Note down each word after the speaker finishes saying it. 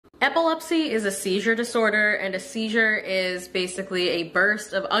Epilepsy is a seizure disorder, and a seizure is basically a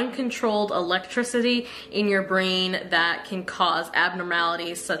burst of uncontrolled electricity in your brain that can cause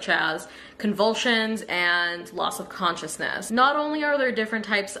abnormalities such as convulsions and loss of consciousness. Not only are there different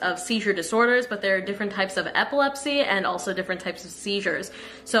types of seizure disorders, but there are different types of epilepsy and also different types of seizures.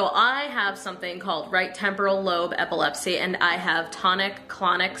 So I have something called right temporal lobe epilepsy, and I have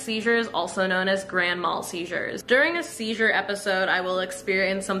tonic-clonic seizures, also known as grand mal seizures. During a seizure episode, I will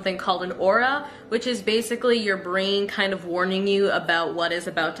experience something called an aura, which is basically your brain kind of warning you about what is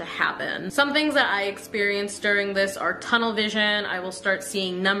about to happen. Some things that I experience during this are tunnel vision. I will start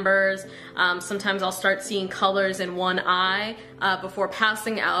seeing numbers. Sometimes I'll start seeing colors in one eye before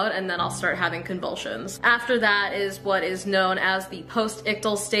passing out, and then I'll start having convulsions. After that is what is known as the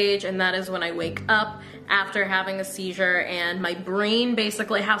post-ictal stage, and that is when I wake up after having a seizure and my brain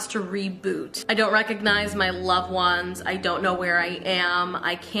basically has to reboot. I don't recognize my loved ones, I don't know where I am,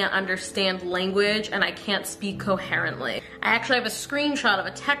 I can't understand language, and I can't speak coherently. I actually have a screenshot of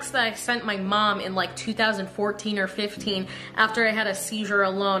a text that I sent my mom in like 2014 or 15 after I had a seizure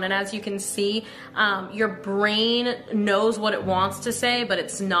alone, and as you can see, your brain knows what it wants to say, but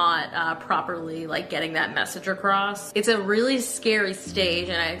it's not properly like getting that message across. It's a really scary stage,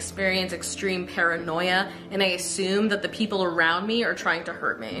 and I experience extreme paranoia, and I assume that the people around me are trying to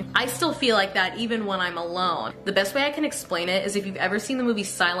hurt me. I still feel like that even when I'm alone. The best way I can explain it is if you've ever seen the movie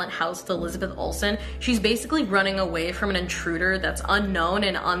Silent House with Elizabeth Olsen, she's basically running away from an intruder that's unknown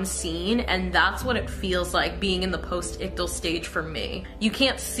and unseen, and that's what it feels like being in the post-ictal stage for me. You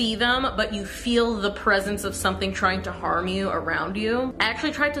can't see them, but you feel the presence of something trying to harm you around you. I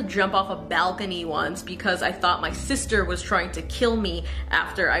actually tried to jump off a balcony once because I thought my sister was trying to kill me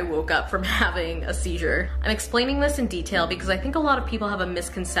after I woke up from having a seizure. I'm explaining this in detail because I think a lot of people have a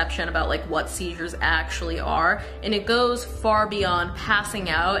misconception about like what seizures actually are, and it goes far beyond passing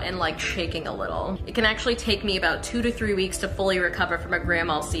out and like shaking a little. It can actually take me about 2 to 3 weeks to fully recover from a grand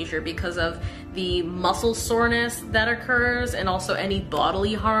mal seizure because of the muscle soreness that occurs and also any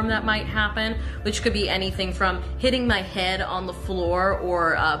bodily harm that might happen, which could be anything from hitting my head on the floor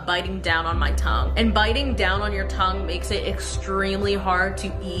or biting down on my tongue. And biting down on your tongue makes it extremely hard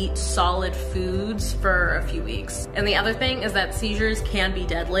to eat solid foods for a few weeks. And the other thing is that seizures can be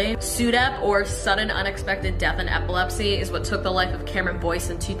deadly. SUDEP, or sudden unexpected death in epilepsy, is what took the life of Cameron Boyce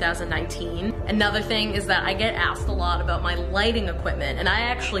in 2019. Another thing is that I get asked a lot about my lighting equipment, and I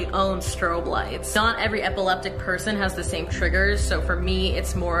actually own strobe lights. Not every epileptic person has the same triggers, so for me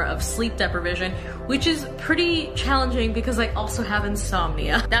it's more of sleep deprivation, which is pretty challenging because I also have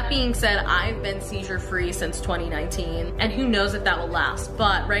insomnia. That being said, I've been seizure free since 2019, and who knows if that will last,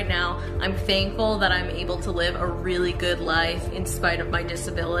 but right now I'm thankful that I'm able to live a really good life in spite of my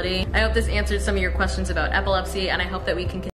disability. I hope this answered some of your questions about epilepsy, and I hope that we can